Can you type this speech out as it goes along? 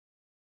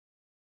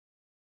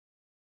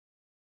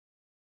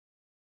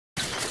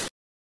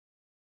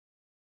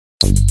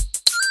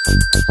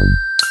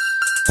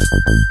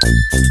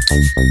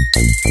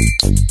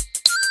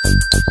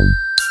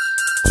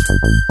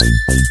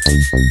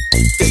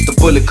It's the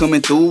bullet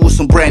coming through with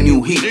some brand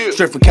new heat.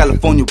 Straight from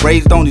California,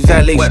 raised on these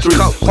LA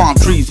streets. Palm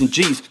trees and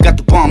G's, got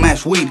the bomb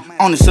ass weed.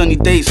 On the sunny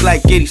days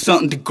like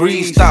 80-something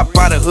degrees. Stop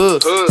by the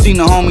hood, seen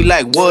the homie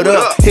like what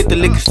up. Hit the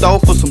liquor store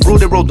for some brew,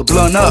 they rolled the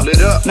blunt up.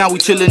 Now we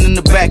chillin' in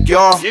the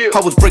backyard.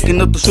 I was breaking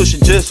up the swisher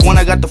just when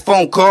I got the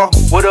phone call.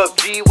 What up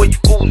G, where you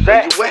fools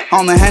at?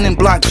 On the hand and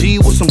block G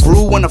with some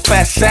brew and a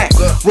fat sack.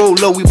 Roll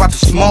low, we bout to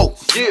smoke.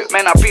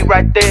 Man, I be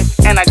right there,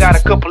 and I got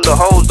a couple of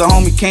hoes. The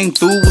homie came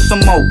through with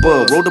some more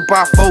bug. Rolled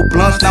about 4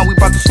 blunts, now we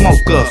bout to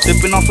smoke up.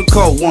 Sipping on some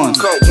cold ones.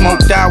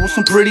 Smoked out with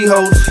some pretty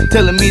hoes,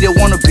 telling me they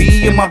wanna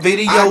be in my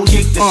videos. I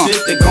kick the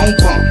shit, they gon'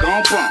 bump.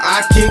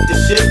 I kick the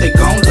shit, they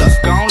gon' look.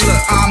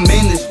 I'm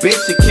in this bitch,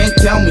 they can't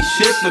tell me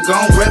shit. They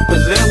gon'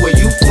 represent where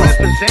you from.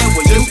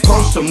 Just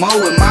post some more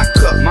in my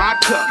cup.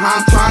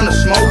 I'm trying to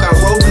smoke, I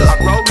roll up.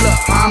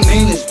 I'm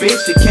in this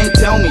bitch, they can't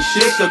tell me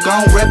shit. They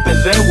gon'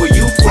 represent where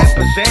you from.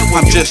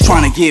 I'm just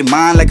trying to get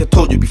mine like I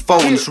told you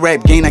before. In this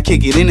rap game, I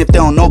kick it in if they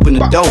don't open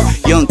the door.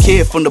 Young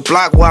kid from the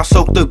block where I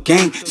soaked up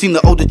game. Seen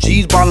the older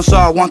G's ballin', so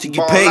I want to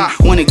get paid.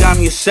 When they got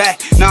me a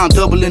sack, now I'm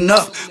doubling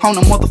up on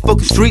the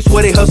motherfucking streets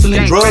where they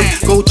hustling drugs.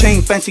 Gold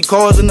chain, fancy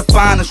cars, and the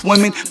finest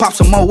women. Pop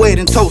some more weight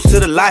and toast to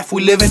the life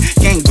we living.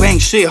 Gang bang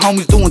shit,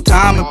 homies doing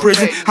time in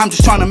prison. I'm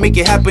just trying to make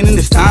it happen in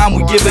this time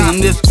we giving on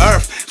this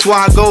earth. That's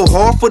why I go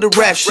hard for the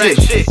rap shit.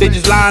 They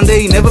just lying,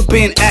 they ain't never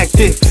been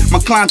active. My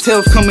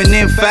clientele's coming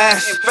in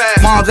fast.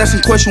 Mom's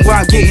asking questions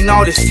why I'm getting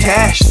all this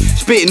cash.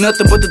 Spitting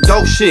nothing but the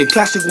dope shit.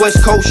 Classic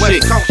West Coast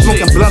shit.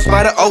 Smoking blunts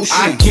by the ocean.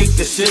 I kick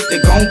the shit, they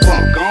gon'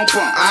 bump.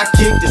 I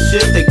kick the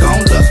shit, they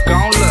gon' look.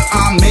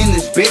 I'm in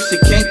this bitch, they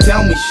can't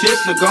tell me shit.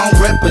 They gon'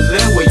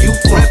 represent where you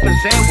from.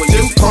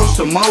 Just post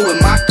some more in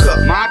my cup.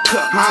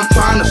 I'm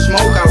trying to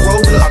smoke, I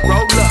roll up.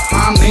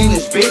 I'm in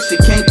this bitch, they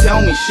can't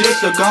tell me shit.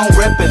 They gon'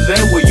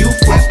 represent where you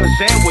from.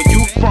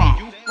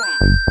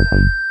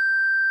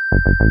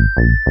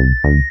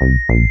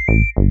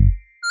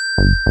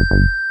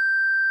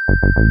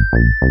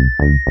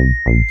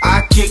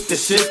 I kick the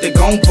shit, they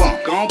gon' bump.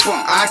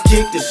 I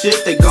kick the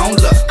shit, they gon'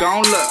 look.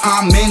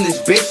 I'm in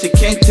this bitch, they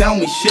can't tell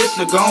me shit.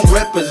 They gon'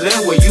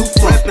 represent where you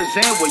from.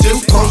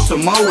 Just post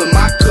some more in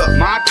my cup.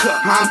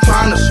 I'm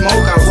trying to smoke,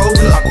 I roll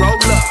up.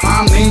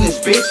 I'm in this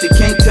bitch, they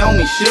can't tell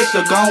me shit.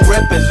 They gon'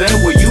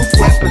 represent where you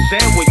from.